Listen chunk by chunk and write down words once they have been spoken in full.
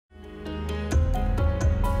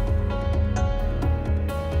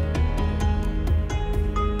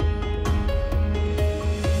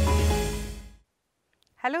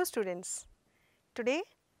Hello students, today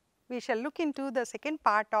we shall look into the second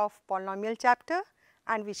part of polynomial chapter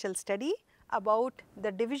and we shall study about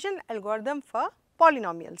the division algorithm for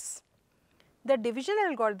polynomials. The division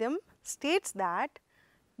algorithm states that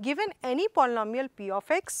given any polynomial p of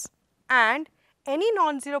x and any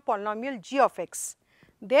non-zero polynomial g of x,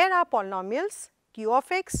 there are polynomials q of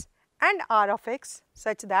x and r of x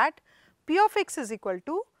such that p of x is equal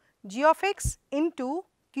to g of x into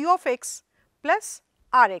q of x plus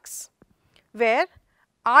Rx, where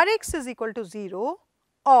Rx is equal to 0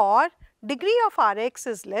 or degree of Rx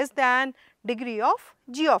is less than degree of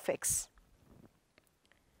g of x.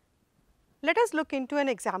 Let us look into an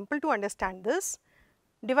example to understand this.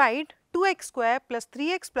 Divide 2x square plus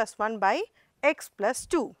 3x plus 1 by x plus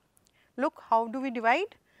 2. Look, how do we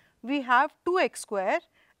divide? We have 2x square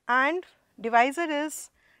and divisor is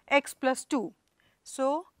x plus 2.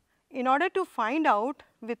 So, in order to find out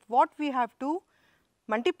with what we have to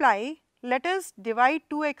multiply, let us divide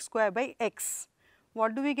 2x square by x.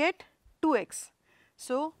 What do we get? 2x.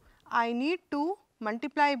 So, I need to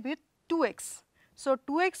multiply with 2x. So,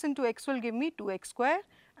 2x into x will give me 2x square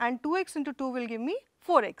and 2x into 2 will give me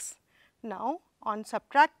 4x. Now, on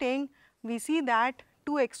subtracting, we see that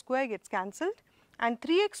 2x square gets cancelled and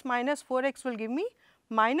 3x minus 4x will give me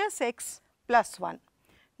minus x plus 1.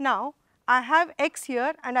 Now, I have x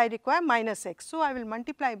here and I require minus x. So, I will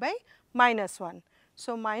multiply by minus 1.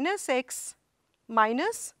 So, minus x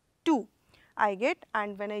minus 2 I get,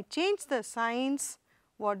 and when I change the signs,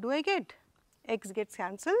 what do I get? X gets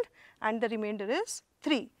cancelled and the remainder is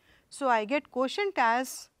 3. So, I get quotient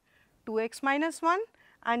as 2x minus 1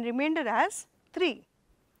 and remainder as 3.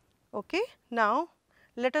 Okay. Now,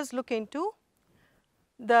 let us look into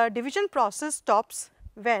the division process stops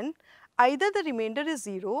when either the remainder is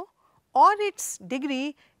 0 or its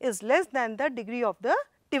degree is less than the degree of the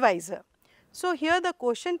divisor. So, here the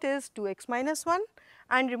quotient is 2x minus 1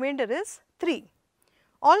 and remainder is 3.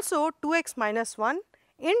 Also 2x minus 1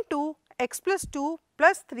 into x plus 2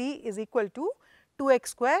 plus 3 is equal to 2x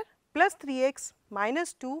square plus 3x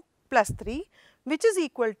minus 2 plus 3, which is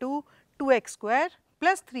equal to 2x square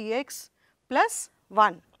plus 3x plus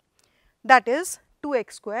 1. That is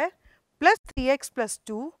 2x square plus 3x plus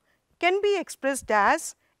 2 can be expressed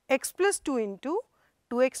as x plus 2 into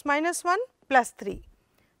 2x minus 1 plus 3.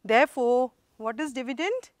 Therefore, what is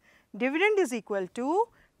dividend? Dividend is equal to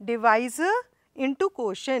divisor into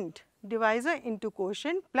quotient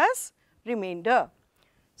plus remainder.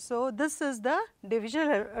 So, this is the division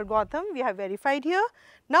algorithm we have verified here.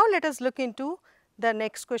 Now, let us look into the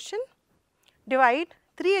next question. Divide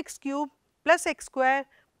 3x cube plus x square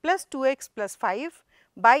plus 2x plus 5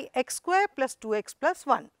 by x square plus 2x plus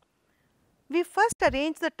 1. We first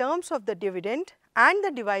arrange the terms of the dividend and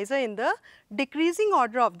the divisor in the decreasing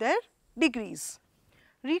order of their degrees.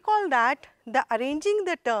 Recall that the arranging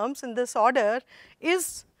the terms in this order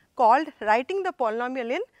is called writing the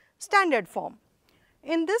polynomial in standard form.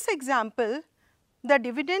 In this example, the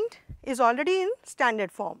dividend is already in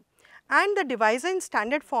standard form and the divisor in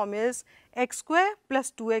standard form is x square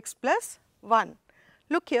plus 2x plus 1.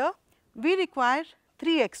 Look here, we require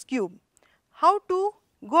 3x cube. How to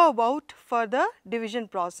go about for the division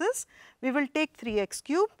process? We will take 3x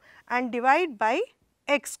cube and divide by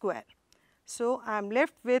x square. So, I am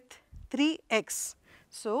left with 3x.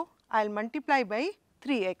 So, I will multiply by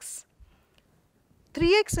 3x.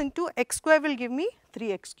 3x into x square will give me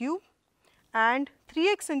 3x cube and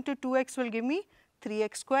 3x into 2x will give me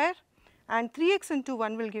 3x square and 3x into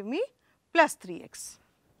 1 will give me plus 3x,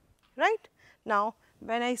 right. Now,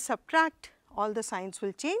 when I subtract, all the signs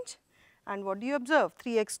will change and what do you observe?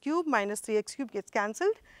 3x cube minus 3x cube gets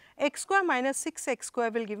cancelled, x square minus 6x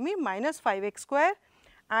square will give me minus 5x square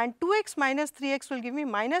and 2x minus 3x will give me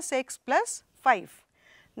minus x plus 5.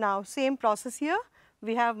 Now, same process here,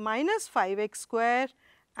 we have minus 5x square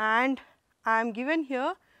and I am given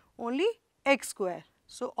here only x square.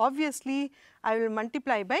 So, obviously, I will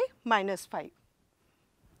multiply by minus 5.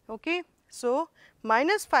 Okay. So,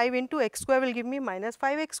 minus 5 into x square will give me minus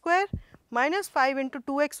 5x square, minus 5 into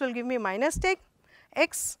 2x will give me minus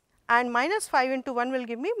x and minus 5 into 1 will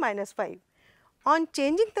give me minus 5. On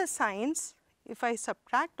changing the signs, if I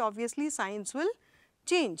subtract, obviously signs will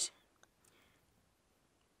change.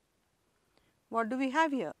 What do we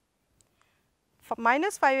have here?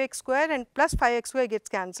 Minus 5x square and plus 5x square gets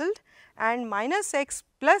cancelled and minus x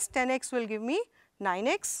plus 10x will give me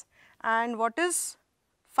 9x and what is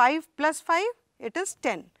 5 plus 5? It is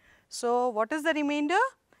 10. So, what is the remainder?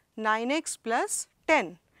 9x plus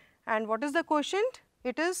 10 and what is the quotient?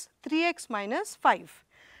 It is 3x minus 5.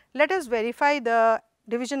 Let us verify the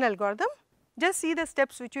division algorithm. Just see the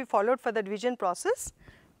steps which we followed for the division process.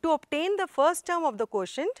 To obtain the first term of the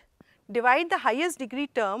quotient, divide the highest degree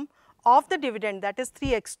term of the dividend, that is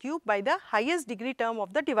 3x cube, by the highest degree term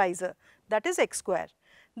of the divisor, that is x square.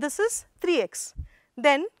 This is 3x.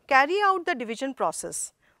 Then carry out the division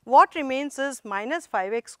process. What remains is minus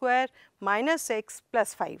 5x square minus x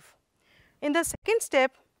plus 5. In the second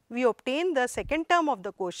step, we obtain the second term of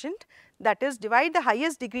the quotient, that is divide the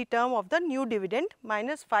highest degree term of the new dividend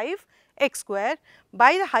minus 5x square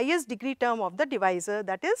by the highest degree term of the divisor,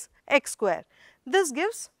 that is x square. This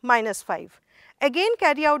gives minus 5. Again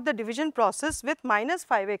carry out the division process with minus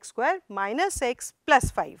 5x square minus x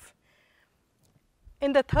plus 5.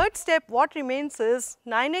 In the third step, what remains is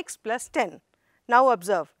 9x plus 10. Now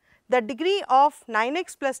observe, the degree of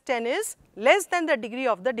 9x plus 10 is less than the degree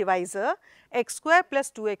of the divisor x square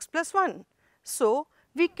plus 2x plus 1. So,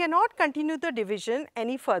 we cannot continue the division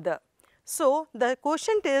any further. So, the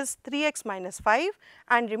quotient is 3x minus 5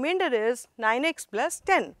 and remainder is 9x plus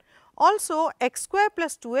 10. Also, x square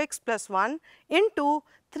plus 2x plus 1 into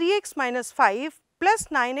 3x minus 5 plus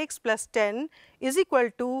 9x plus 10 is equal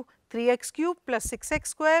to 3x cube plus 6x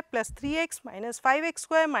square plus 3x minus 5x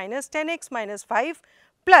square minus 10x minus 5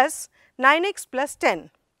 plus 9x plus 10.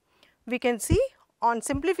 We can see on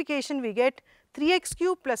simplification we get 3x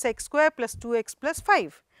cube plus x square plus 2x plus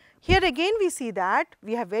 5. Here again we see that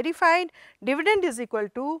we have verified dividend is equal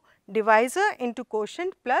to divisor into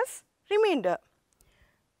quotient plus remainder.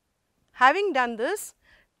 Having done this,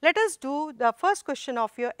 let us do the first question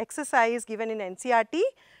of your exercise given in NCERT,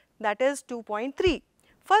 that is 2.3.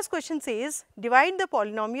 First question says divide the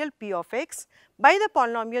polynomial p of x by the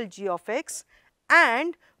polynomial g of x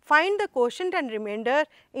and find the quotient and remainder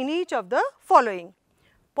in each of the following.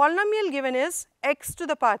 Polynomial given is x to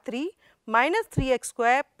the power 3 minus 3x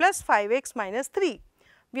square plus 5x minus 3.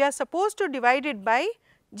 We are supposed to divide it by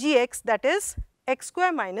gx, that is x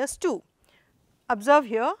square minus 2. Observe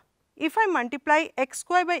here, if I multiply x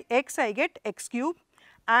square by x, I get x cube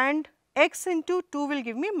and x into 2 will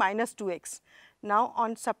give me minus 2x. Now,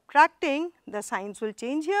 on subtracting, the signs will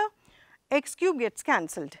change here, x cube gets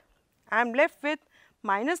cancelled. I am left with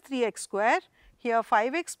minus 3x square, here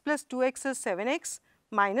 5x plus 2x is 7x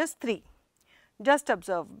minus 3. Just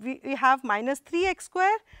observe, we have minus 3x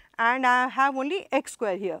square and I have only x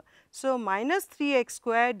square here. So, minus 3x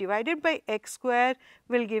square divided by x square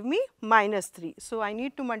will give me minus 3. So, I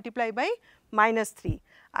need to multiply by minus 3.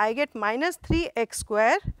 I get minus 3x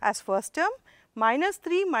square as first term, minus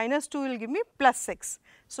 3 minus 2 will give me plus 6.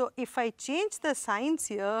 So, if I change the signs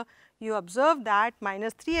here, you observe that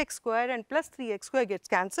minus 3x square and plus 3x square gets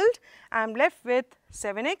cancelled. I am left with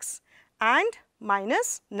 7x and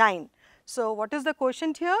minus 9. So, what is the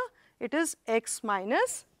quotient here? It is x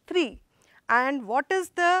minus 3. And what is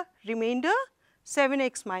the remainder?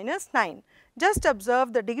 7x minus 9. Just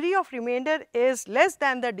observe the degree of remainder is less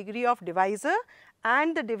than the degree of divisor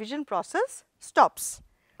and the division process stops.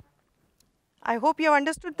 I hope you have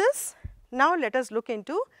understood this. Now, let us look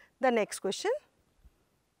into the next question.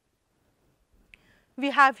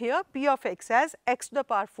 We have here p of x as x to the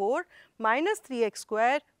power 4 minus 3x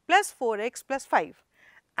square plus 4x plus 5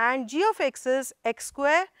 and g of x is x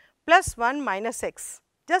square plus 1 minus x.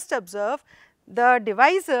 Just observe, the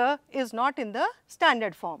divisor is not in the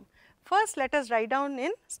standard form. First, let us write down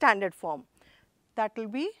in standard form. That will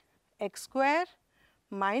be x square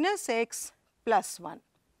minus x plus 1,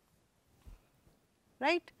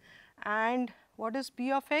 right? And what is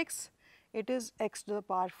p of x? It is x to the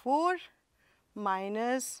power 4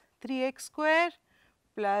 minus 3x square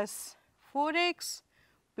plus 4x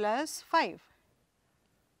plus 5.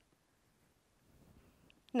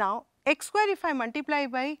 Now, x square if I multiply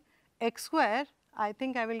by x square, I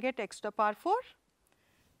think I will get x to the power 4.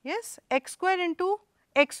 Yes, x square into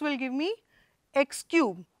x will give me x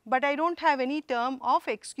cube, but I do not have any term of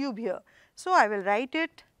x cube here. So, I will write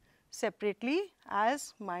it separately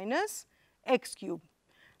as minus x cube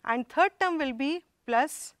and third term will be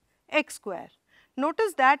plus x square.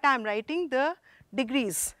 Notice that I am writing the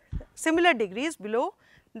degrees, similar degrees below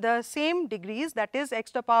the same degrees, that is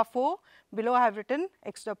x to the power 4, below I have written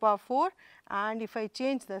x to the power 4 and if I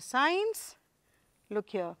change the signs, look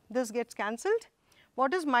here, this gets cancelled.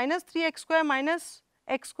 What is minus 3x square minus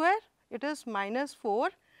x square? It is minus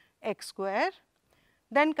 4x square.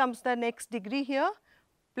 Then comes the next degree here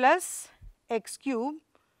plus x cube,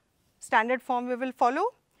 standard form we will follow,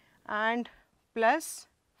 and plus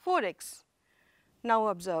 4x. Now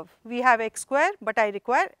observe, we have x square, but I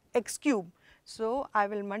require x cube. So, I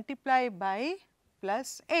will multiply by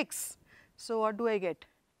plus x. So, what do I get?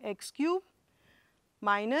 X cube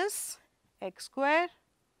minus x square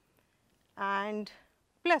and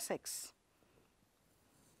plus x.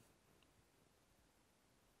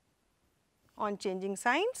 on changing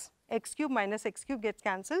signs, x cube minus x cube gets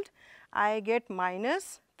cancelled. I get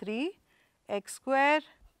minus 3 x square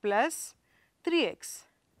plus 3x,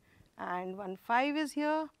 and 1 5 is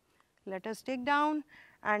here. Let us take down,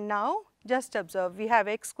 and now just observe, we have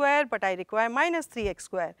x square, but I require minus 3x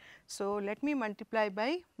square. So, let me multiply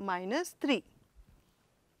by minus 3.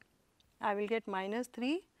 I will get minus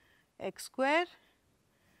 3 x square,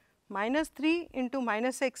 minus 3 into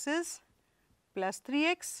minus x is plus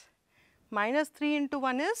 3x, minus 3 into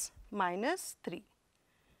 1 is minus 3.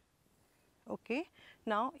 Okay.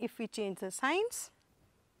 Now, if we change the signs,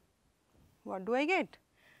 what do I get?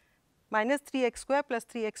 Minus 3x square plus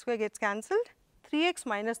 3x square gets cancelled, 3x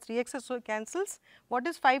minus 3x also cancels. What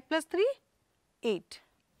is 5 plus 3? 8.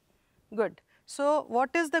 Good. So, what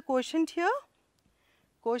is the quotient here?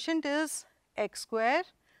 Quotient is x square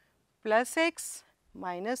plus x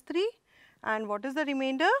minus 3, and what is the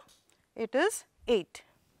remainder? It is 8.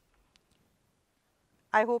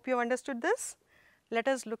 I hope you have understood this. Let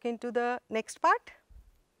us look into the next part.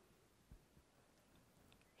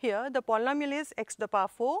 Here the polynomial is x to the power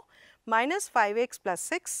 4 minus 5x plus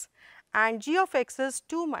 6, and g of x is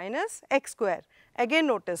 2 minus x square. Again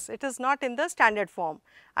notice, it is not in the standard form.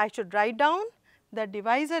 I should write down the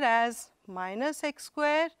divisor as minus x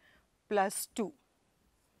square plus 2.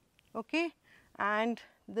 Okay. And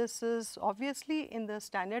this is obviously in the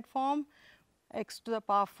standard form, x to the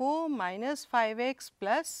power 4 minus 5x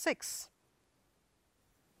plus 6.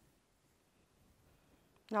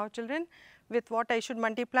 Now children, with what I should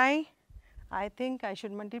multiply? I think I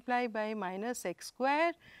should multiply by minus x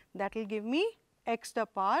square, that will give me x to the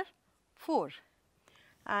power 4,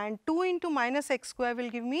 and 2 into minus x square will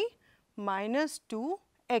give me minus 2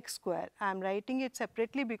 x square. I am writing it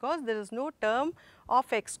separately because there is no term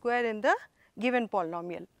of x square in the given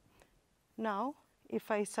polynomial. Now,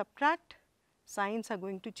 if I subtract, signs are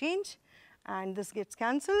going to change and this gets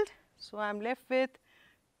cancelled. So, I am left with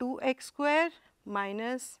 2x square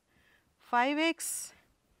minus 5x.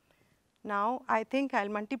 Now, I think I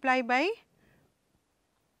will multiply by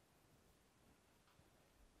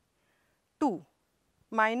 2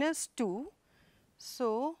 minus 2.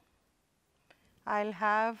 So, I will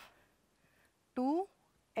have 2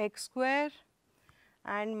 x square,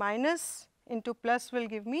 and minus into plus will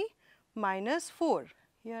give me minus 4.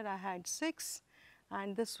 Here I had 6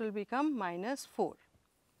 and this will become minus 4.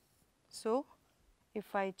 So,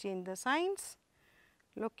 if I change the signs,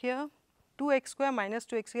 look here, 2x square minus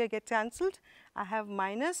 2x square gets cancelled. I have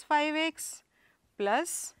minus 5x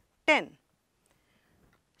plus 10.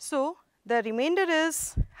 So, the remainder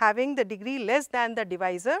is having the degree less than the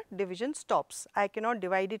divisor, division stops. I cannot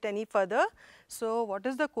divide it any further. So, what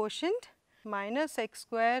is the quotient? Minus x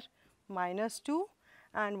square minus 2,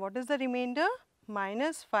 and what is the remainder?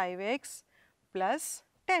 Minus 5x plus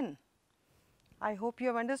 10. I hope you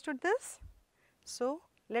have understood this. So,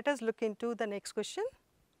 let us look into the next question.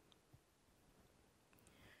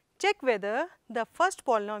 Check whether the first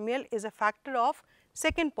polynomial is a factor of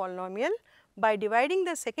second polynomial by dividing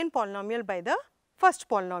the second polynomial by the first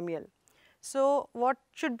polynomial. So, what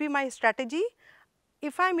should be my strategy?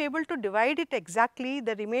 If I am able to divide it exactly,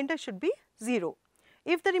 the remainder should be 0.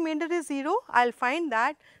 If the remainder is 0, I will find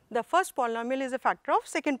that the first polynomial is a factor of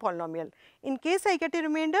second polynomial. In case I get a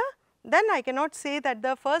remainder, then I cannot say that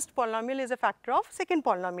the first polynomial is a factor of second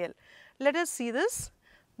polynomial. Let us see this.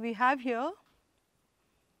 We have here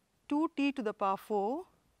 2t to the power 4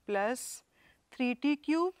 plus 3t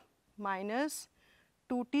cube minus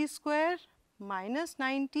 2t square minus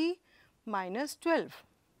 9t minus 12.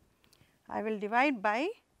 I will divide by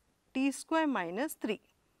t square minus 3.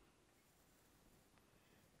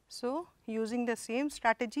 So, using the same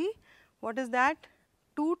strategy, what is that?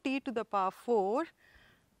 2t to the power 4,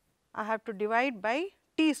 I have to divide by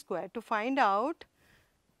t square to find out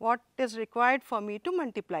what is required for me to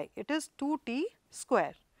multiply. It is 2t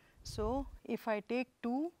square. So, if I take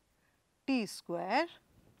 2t square,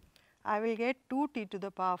 I will get 2t to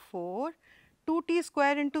the power 4, 2t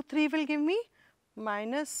square into 3 will give me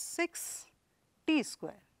minus 6t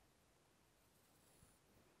square.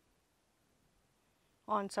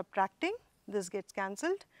 On subtracting, this gets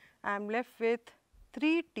cancelled. I am left with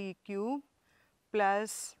 3t cube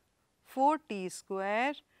plus 4t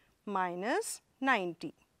square minus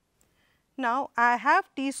 9t. Now, I have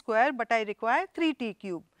t square, but I require 3t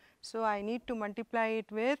cube. So, I need to multiply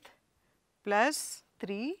it with plus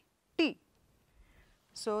 3t.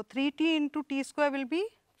 So, 3t into t square will be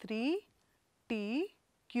 3t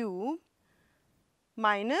cube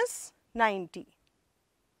minus 9t.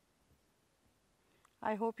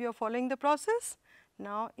 I hope you are following the process.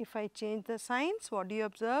 Now, if I change the signs, what do you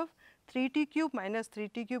observe? 3t cube minus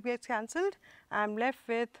 3t cube gets cancelled. I am left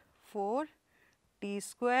with 4t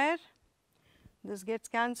square. This gets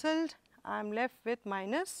cancelled. I am left with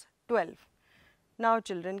minus 12. Now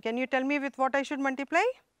children, can you tell me with what I should multiply?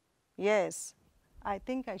 Yes, I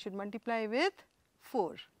think I should multiply with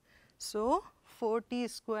 4. So, 4t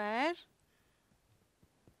square,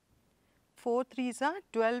 4 3s are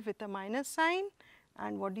 12 with a minus sign,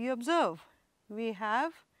 and what do you observe? We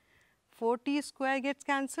have 4t square gets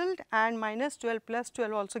cancelled and minus 12 plus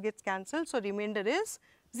 12 also gets cancelled. So, remainder is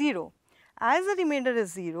 0. As the remainder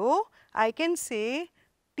is 0, I can say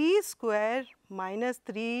t square minus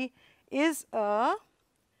 3 is a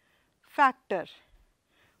factor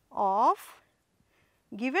of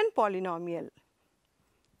given polynomial.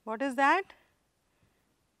 What is that?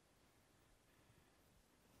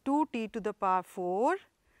 2t to the power 4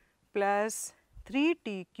 plus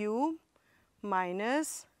 3t cube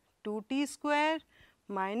minus 2t square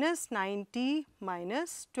minus 9t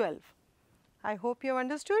minus 12. I hope you have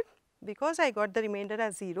understood. Because I got the remainder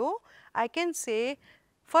as 0, I can say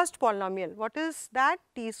first polynomial. What is that?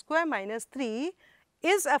 T square minus 3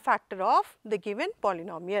 is a factor of the given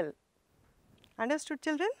polynomial. Understood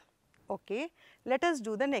children? Okay. Let us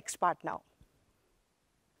do the next part now.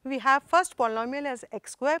 We have first polynomial as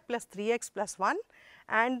x square plus 3x plus 1,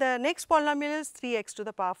 and the next polynomial is 3x to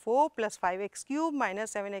the power 4 plus 5x cube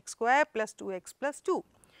minus 7x square plus 2x plus 2.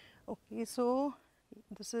 Okay, so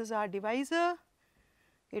this is our divisor.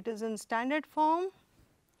 It is in standard form.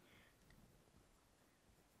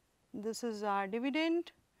 This is our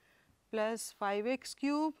dividend plus 5x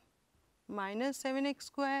cube minus 7x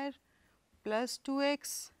square plus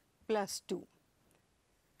 2x plus 2.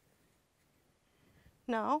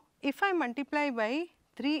 Now, if I multiply by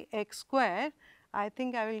 3x square, I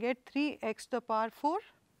think I will get 3x to the power 4.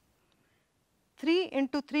 3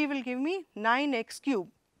 into 3 will give me 9x cube.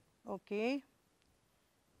 Okay.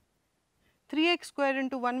 3x square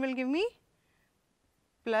into 1 will give me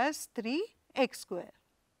plus 3x square.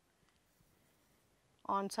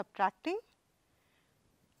 On subtracting,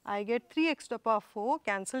 I get 3x to the power 4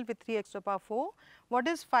 cancelled with 3x to the power 4. What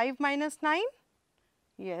is 5 minus 9?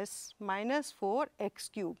 Yes, minus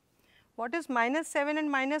 4x cube. What is minus 7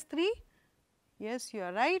 and minus 3? Yes, you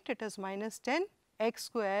are right, it is minus 10x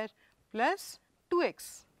square plus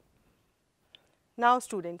 2x. Now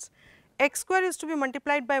students, x square is to be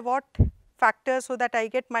multiplied by what factor so that I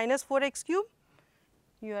get minus 4x cube?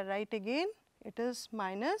 You are right again, it is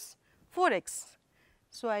minus 4x.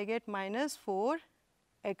 So, I get minus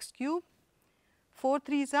 4x cube, 4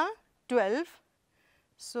 3s are 12.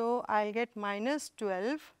 So, I will get minus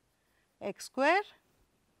 12x square,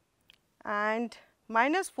 and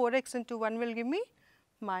minus 4x into 1 will give me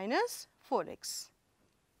minus 4x.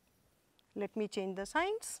 Let me change the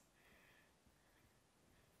signs.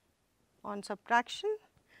 On subtraction,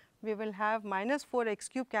 we will have minus 4x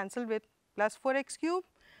cube cancelled with plus 4x cube.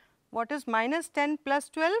 What is minus 10 plus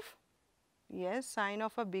 12? Yes, sign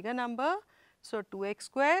of a bigger number. So, 2x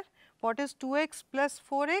square. What is 2x plus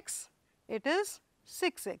 4x? It is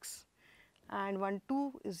 6x, and 1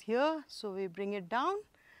 2 is here. So, we bring it down.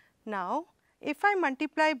 Now, if I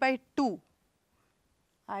multiply by 2,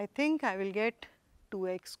 I think I will get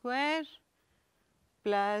 2x square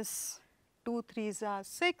plus 2 3s are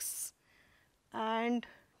 6 and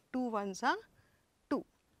 2 1s are 2.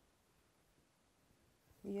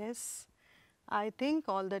 Yes, I think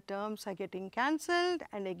all the terms are getting cancelled,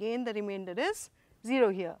 and again the remainder is 0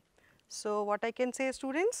 here. So, what I can say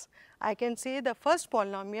students? I can say the first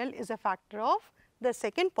polynomial is a factor of the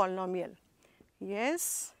second polynomial.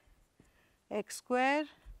 Yes, x square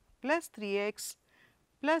plus 3x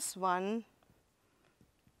plus 1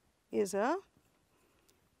 is a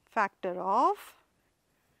factor of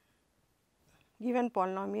given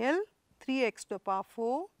polynomial 3x to the power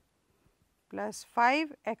 4 plus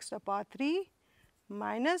 5x to the power 3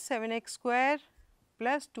 minus 7x square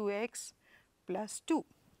plus 2x plus 2.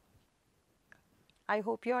 I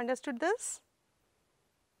hope you understood this.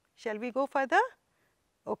 Shall we go further?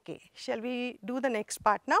 Okay. Shall we do the next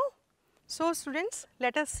part now? So, students,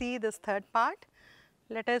 let us see this third part.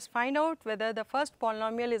 Let us find out whether the first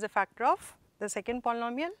polynomial is a factor of the second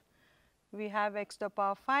polynomial. We have x to the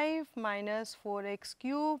power 5 minus 4x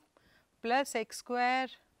cube plus x square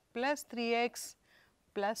plus 3x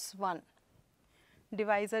plus 1.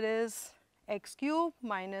 Divisor is x cube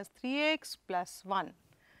minus 3x plus 1.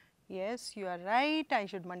 Yes, you are right, I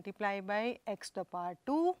should multiply by x to the power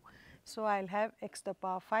 2. So, I will have x to the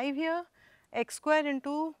power 5 here. X square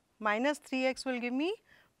into minus 3x will give me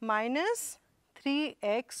minus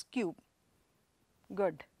 3x cube.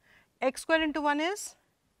 Good. X square into 1 is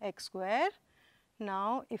x square.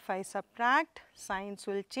 Now, if I subtract, signs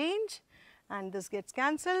will change and this gets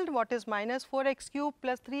cancelled. What is minus 4x cube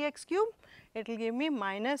plus 3x cube? It will give me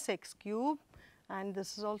minus x cube and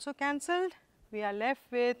this is also cancelled. We are left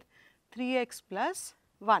with 3x plus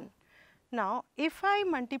 1. Now, if I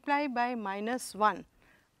multiply by minus 1,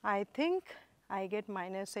 I think I get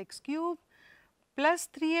minus x cube plus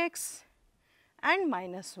 3x and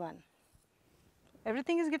minus 1.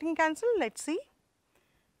 Everything is getting cancelled. Let us see.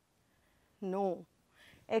 No,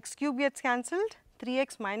 x cube gets cancelled,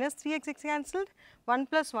 3x minus 3x is cancelled, 1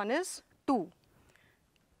 plus 1 is 2.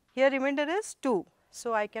 Here remainder is 2.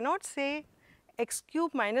 So, I cannot say x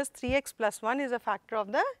cube minus 3x plus 1 is a factor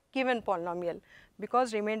of the given polynomial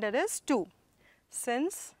because remainder is 2.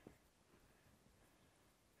 Since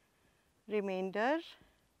remainder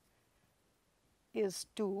is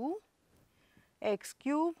 2, x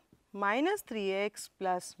cube minus 3x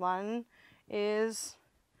plus 1 is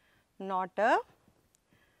not a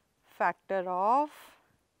factor of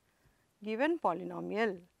given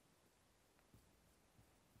polynomial.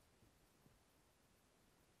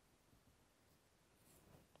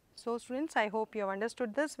 So, students, I hope you have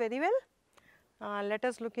understood this very well. Let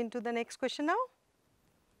us look into the next question now.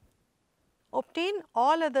 Obtain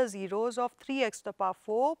all other zeros of 3x to the power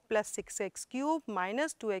 4 plus 6x cube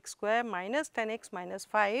minus 2x square minus 10x minus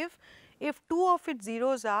 5 if two of its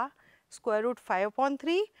zeros are square root 5 upon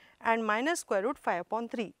 3 and minus square root 5 upon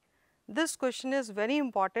 3. This question is very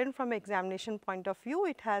important from examination point of view.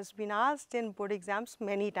 It has been asked in board exams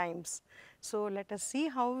many times. So, let us see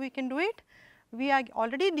how we can do it. We are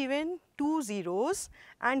already given two zeros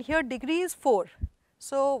and here degree is 4.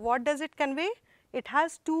 So, what does it convey? It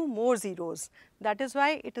has two more zeros. That is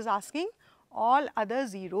why it is asking all other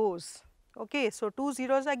zeros. Okay. So, two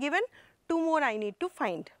zeros are given, two more I need to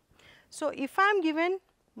find. So, if I am given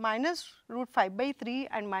minus root 5 by 3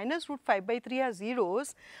 and minus root 5 by 3 are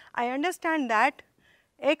zeros, I understand that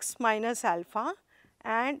x minus alpha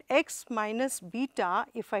and x minus beta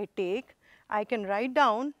if I take, I can write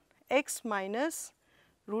down x minus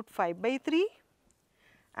root 5 by 3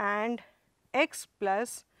 and x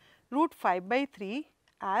plus root 5 by 3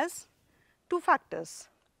 as two factors.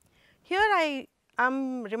 Here I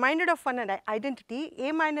am reminded of one identity,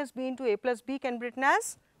 a minus b into a plus b can be written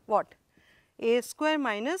as what? A square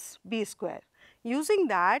minus b square. Using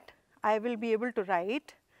that, I will be able to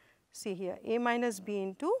write, see here, a minus b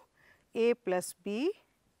into a plus b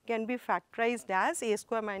can be factorized as a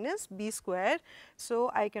square minus b square.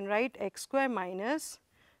 So, I can write x square minus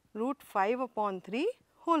root 5 upon 3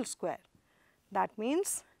 whole square. That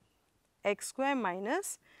means x square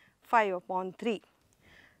minus 5 upon 3.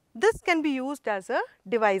 This can be used as a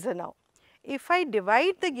divisor now. If I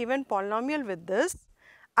divide the given polynomial with this,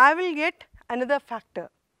 I will get another factor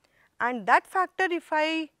and that factor if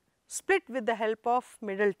I split with the help of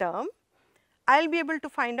middle term, I will be able to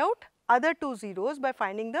find out other two zeros by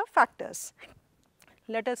finding the factors.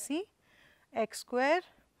 Let us see x square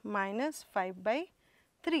minus 5 by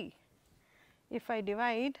 3. If I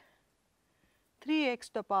divide 3x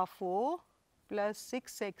to the power 4 plus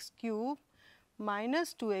 6x cube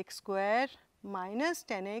minus 2x square minus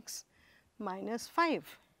 10x minus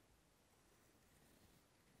 5.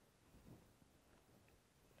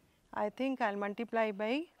 I think I will multiply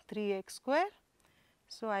by 3x square.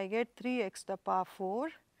 So, I get 3x to the power 4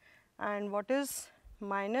 and what is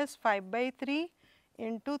minus 5 by 3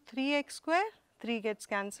 into 3x square, 3 gets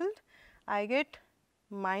cancelled, I get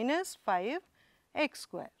minus 5x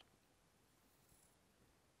square.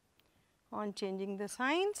 On changing the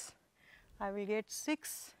signs, I will get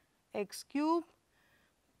 6x cube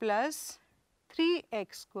plus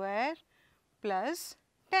 3x square plus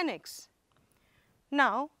 10x.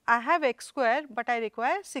 Now, I have x square, but I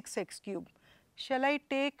require 6x cube. Shall I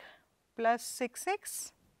take plus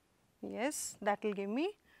 6x? Yes, that will give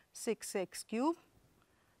me 6x cube.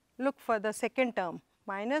 Look for the second term,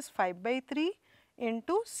 minus 5 by 3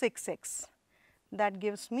 into 6x. That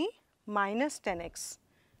gives me minus 10x.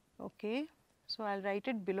 Okay. So, I will write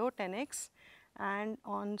it below 10x and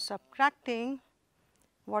on subtracting,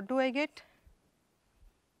 what do I get?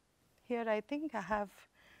 Here I think I have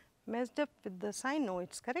messed up with the sign. No,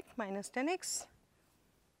 it is correct, minus 10x.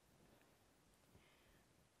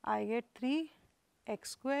 I get 3x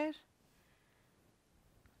square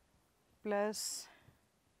plus,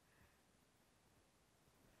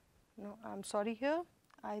 no, I am sorry here,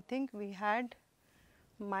 I think we had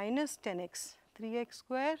minus 10x, 3x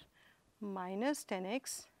square minus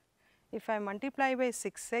 10x. If I multiply by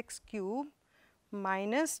 6x cube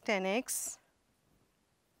minus 10x,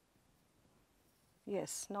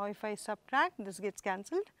 yes, now if I subtract, this gets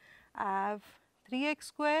cancelled. I have 3x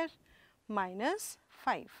square minus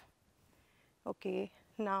 5. Okay.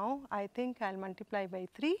 Now, I think I will multiply by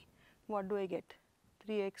 3. What do I get?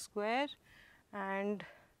 3x square and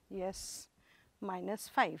yes, minus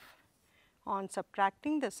 5. On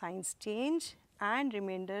subtracting, the signs change and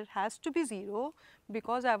remainder has to be 0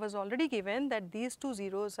 because I was already given that these two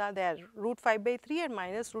zeros are there, root 5 by 3 and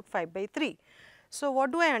minus root 5 by 3. So,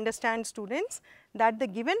 what do I understand, students? That the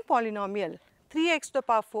given polynomial 3x to the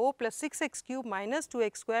power 4 plus 6x cube minus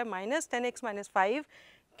 2x square minus 10x minus 5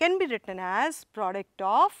 can be written as product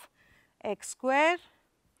of x square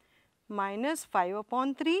minus 5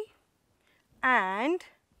 upon 3 and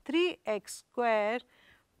 3x square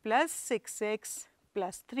plus 6x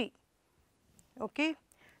plus 3. Okay.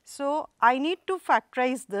 So, I need to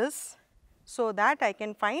factorize this so that I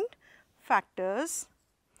can find factors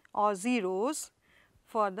or zeros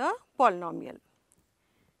for the polynomial.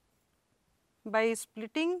 By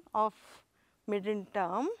splitting of middle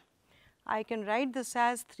term, I can write this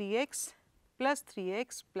as 3x plus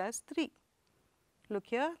 3x plus 3. Look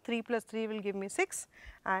here, 3 plus 3 will give me 6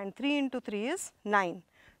 and 3 into 3 is 9.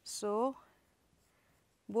 So,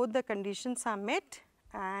 both the conditions are met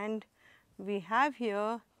and we have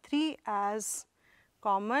here 3 as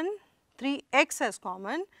common, 3x as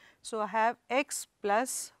common. So, I have x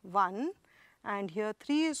plus 1 and here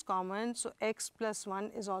 3 is common. So, x plus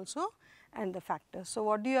 1 is also and the factor. So,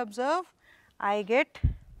 what do you observe? I get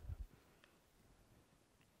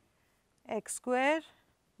x square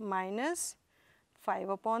minus 5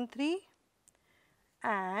 upon 3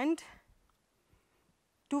 and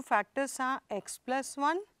two factors are x plus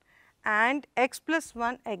 1 and x plus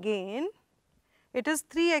 1 again, it is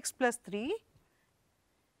 3x plus 3,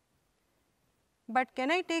 but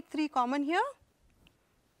can I take 3 common here?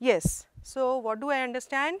 Yes. So, what do I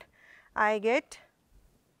understand? I get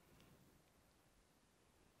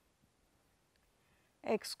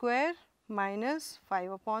x square minus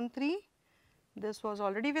 5 upon 3, this was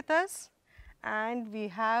already with us and we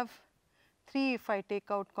have 3 if I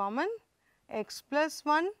take out common, x plus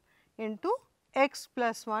 1 into x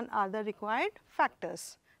plus 1 are the required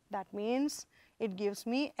factors. That means, it gives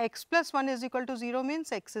me x plus 1 is equal to 0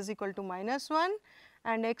 means x is equal to minus 1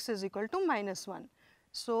 and x is equal to minus 1.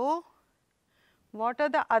 So, what are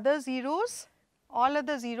the other zeros? All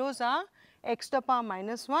other zeros are x to the power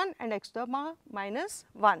minus 1 and x to the power minus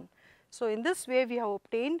 1. So, in this way we have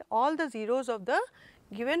obtained all the zeros of the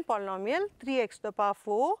given polynomial 3x to the power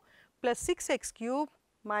 4 plus 6x cube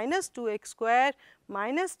minus 2x square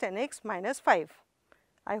minus 10x minus 5.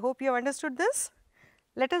 I hope you have understood this.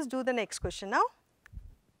 Let us do the next question now.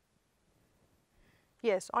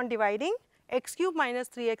 Yes, on dividing x cube minus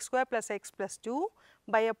 3x square plus x plus 2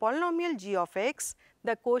 by a polynomial g of x,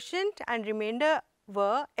 the quotient and remainder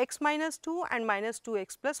were x minus 2 and minus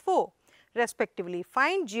 2x plus 4 respectively.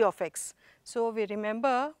 Find g of x. So, we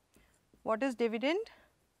remember what is dividend?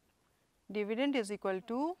 Dividend is equal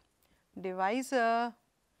to divisor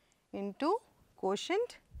into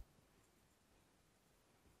quotient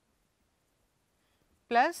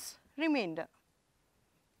plus remainder.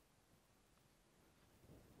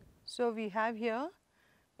 So, we have here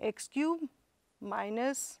x cube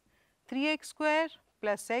minus 3x square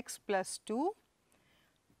plus x plus 2,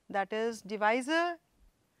 that is divisor,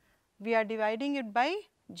 we are dividing it by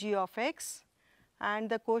g of x and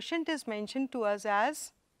the quotient is mentioned to us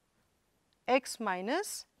as x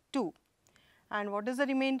minus 2 and what is the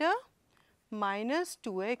remainder? Minus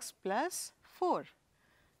 2x plus 4.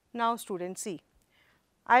 Now, students see,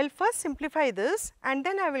 I will first simplify this and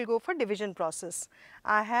then I will go for division process.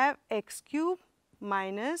 I have x cube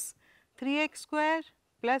minus 3x square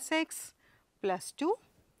plus x plus 2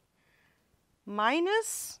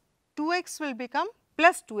 minus 2x will become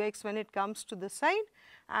plus 2x when it comes to this side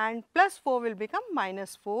and plus 4 will become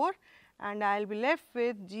minus 4 and I will be left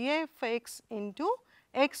with g of x into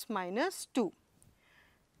x minus 2.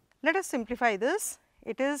 Let us simplify this.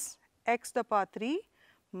 It is x to the power 3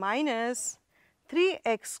 minus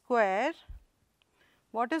 3x square.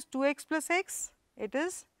 What is 2x plus x? It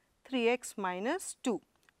is 3x minus 2.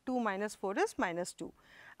 2 minus 4 is minus 2.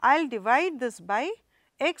 I will divide this by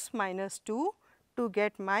x minus 2 to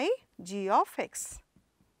get my g of x.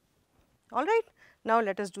 All right. Now,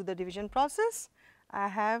 let us do the division process. I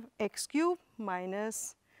have x cube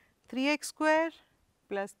minus 3x square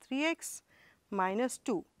plus 3x minus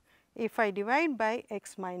 2. If I divide by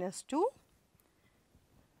x minus 2,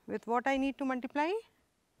 with what I need to multiply?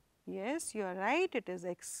 Yes, you are right, it is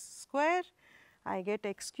x square. I get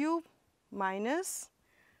x cube minus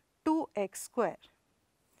 2x square.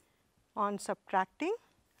 On subtracting,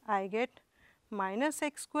 I get minus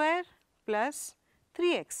x square plus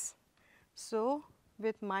 3x. So,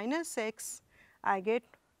 with minus x, I get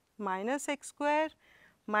minus x square,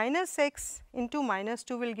 minus x into minus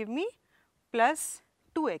 2 will give me plus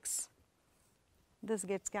 2x. This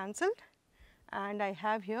gets cancelled and I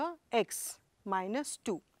have here x minus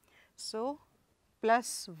 2. So,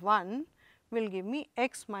 plus 1 will give me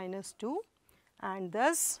x minus 2 and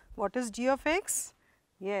thus what is g of x?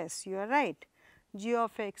 Yes, you are right. G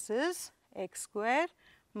of x is x square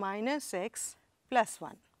minus x plus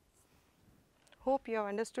 1. Hope you have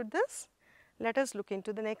understood this. Let us look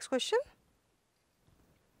into the next question.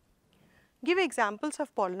 Give examples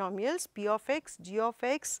of polynomials p of x, g of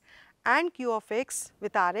x and q of x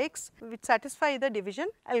with Rx which satisfy the division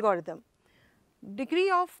algorithm. Degree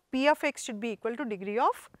of p of x should be equal to degree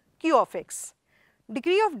of q of x.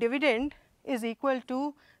 Degree of dividend is equal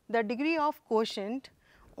to the degree of quotient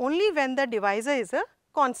only when the divisor is a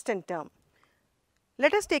constant term.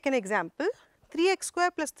 Let us take an example. 3x square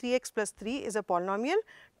plus 3x plus 3 is a polynomial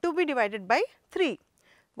to be divided by 3.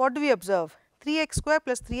 What do we observe? 3x square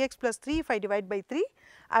plus 3x plus 3, if I divide by 3,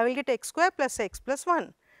 I will get x square plus x plus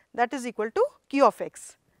 1, that is equal to q of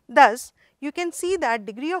x. Thus, you can see that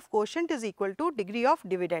degree of quotient is equal to degree of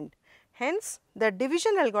dividend. Hence, the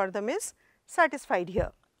division algorithm is satisfied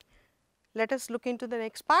here. Let us look into the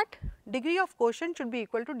next part. Degree of quotient should be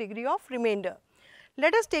equal to degree of remainder.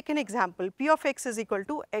 Let us take an example. P of x is equal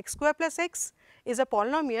to x square plus x is a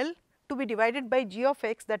polynomial to be divided by g of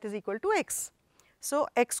x, that is equal to x. So,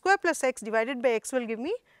 x square plus x divided by x will give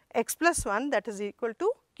me x plus 1, that is equal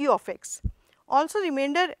to q of x. Also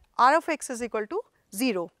remainder r of x is equal to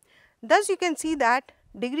 0. Thus, you can see that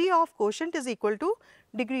degree of quotient is equal to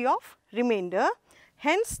degree of remainder.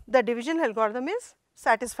 Hence, the division algorithm is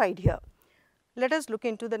satisfied here. Let us look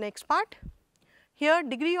into the next part. Here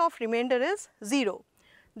degree of remainder is 0.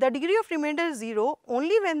 The degree of remainder is 0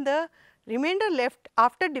 only when the remainder left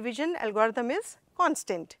after division algorithm is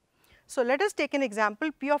constant. So, let us take an example.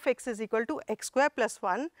 P of x is equal to x square plus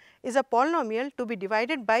 1 is a polynomial to be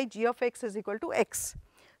divided by g of x is equal to x.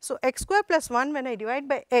 So, x square plus 1 when I divide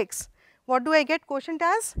by x, what do I get? Quotient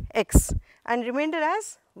as x and remainder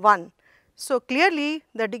as 1. So, clearly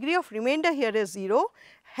the degree of remainder here is 0,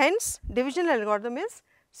 hence division algorithm is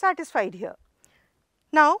satisfied here.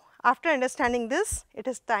 Now, after understanding this, it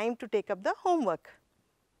is time to take up the homework.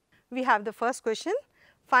 We have the first question.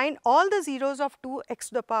 Find all the zeros of 2x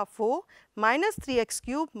to the power 4 minus 3x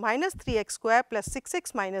cube minus 3x square plus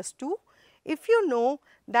 6x minus 2 if you know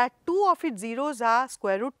that 2 of its zeros are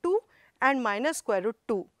square root 2 and minus square root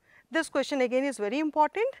 2. This question again is very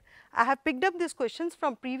important. I have picked up these questions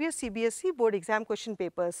from previous CBSE board exam question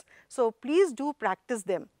papers. So, please do practice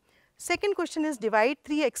them. Second question is divide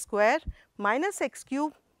 3x square minus x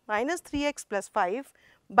cube minus 3x plus 5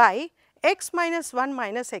 by x minus 1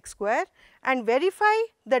 minus x square and verify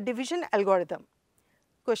the division algorithm.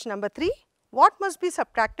 Question number 3, what must be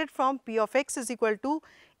subtracted from p of x is equal to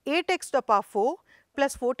 8x to the power 4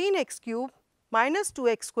 plus 14x cube minus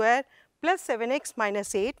 2x square plus 7x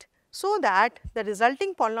minus 8 so that the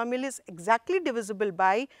resulting polynomial is exactly divisible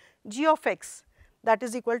by g of x, that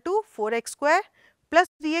is equal to 4x square plus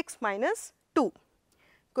 3x minus 2.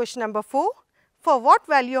 Question number 4, for what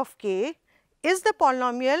value of k is the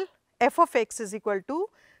polynomial f of x is equal to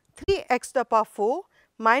 3x to the power 4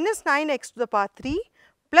 minus 9x to the power 3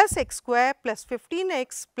 plus x square plus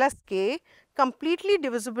 15x plus k completely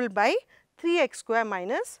divisible by 3x square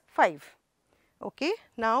minus 5. Okay.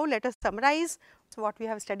 Now, let us summarize what we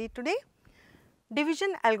have studied today.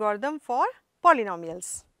 Division algorithm for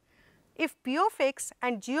polynomials. If p of x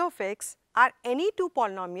and g of x are any two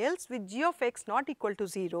polynomials with g of x not equal to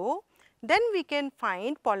 0, then we can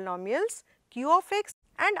find polynomials q of x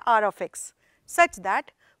and r of x such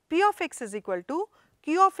that p of x is equal to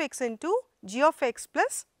q of x into g of x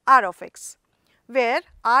plus r of x, where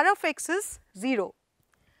r of x is 0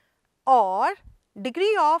 or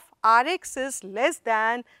degree of Rx is less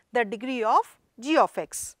than the degree of g of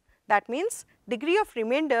x. That means, degree of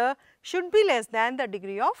remainder should be less than the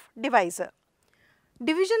degree of divisor.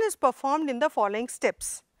 Division is performed in the following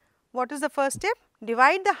steps. What is the first step?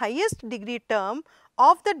 Divide the highest degree term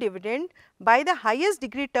of the dividend by the highest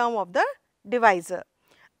degree term of the divisor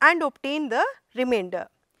and obtain the remainder.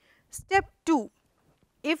 Step 2,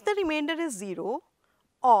 if the remainder is 0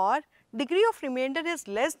 or degree of remainder is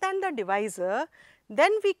less than the divisor,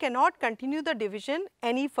 then we cannot continue the division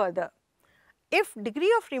any further. If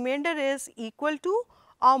degree of remainder is equal to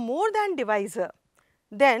or more than divisor,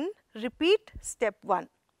 then repeat step 1.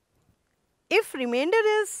 If remainder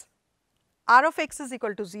is r of x is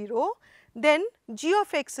equal to 0, then g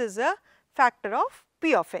of x is a factor of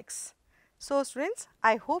p of x. So, students,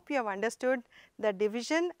 I hope you have understood the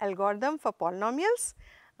division algorithm for polynomials.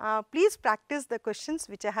 Please practice the questions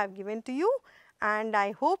which I have given to you, and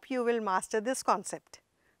I hope you will master this concept.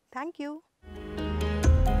 Thank you.